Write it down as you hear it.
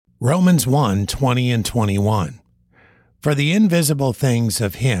Romans 1:20 and 21. For the invisible things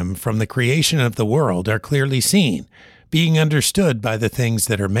of him from the creation of the world are clearly seen, being understood by the things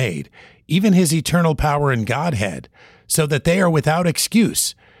that are made, even his eternal power and Godhead, so that they are without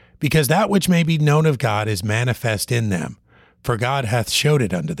excuse, because that which may be known of God is manifest in them, for God hath showed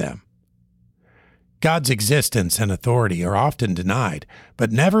it unto them. God's existence and authority are often denied,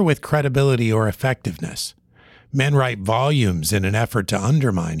 but never with credibility or effectiveness. Men write volumes in an effort to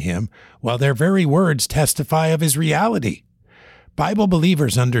undermine him, while their very words testify of his reality. Bible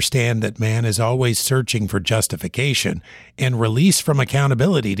believers understand that man is always searching for justification and release from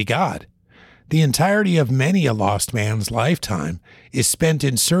accountability to God. The entirety of many a lost man's lifetime is spent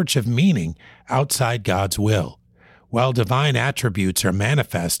in search of meaning outside God's will. While divine attributes are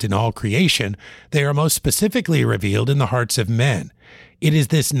manifest in all creation, they are most specifically revealed in the hearts of men. It is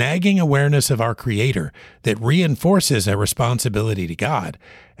this nagging awareness of our Creator that reinforces a responsibility to God,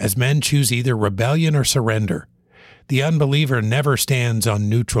 as men choose either rebellion or surrender. The unbeliever never stands on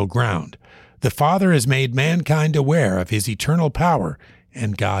neutral ground. The Father has made mankind aware of his eternal power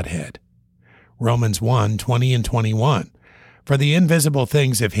and Godhead. Romans 1:20 and 21. For the invisible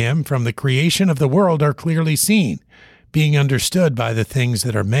things of him from the creation of the world are clearly seen, being understood by the things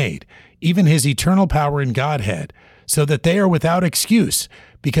that are made, even his eternal power and Godhead, so that they are without excuse,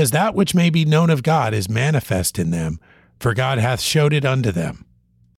 because that which may be known of God is manifest in them, for God hath showed it unto them.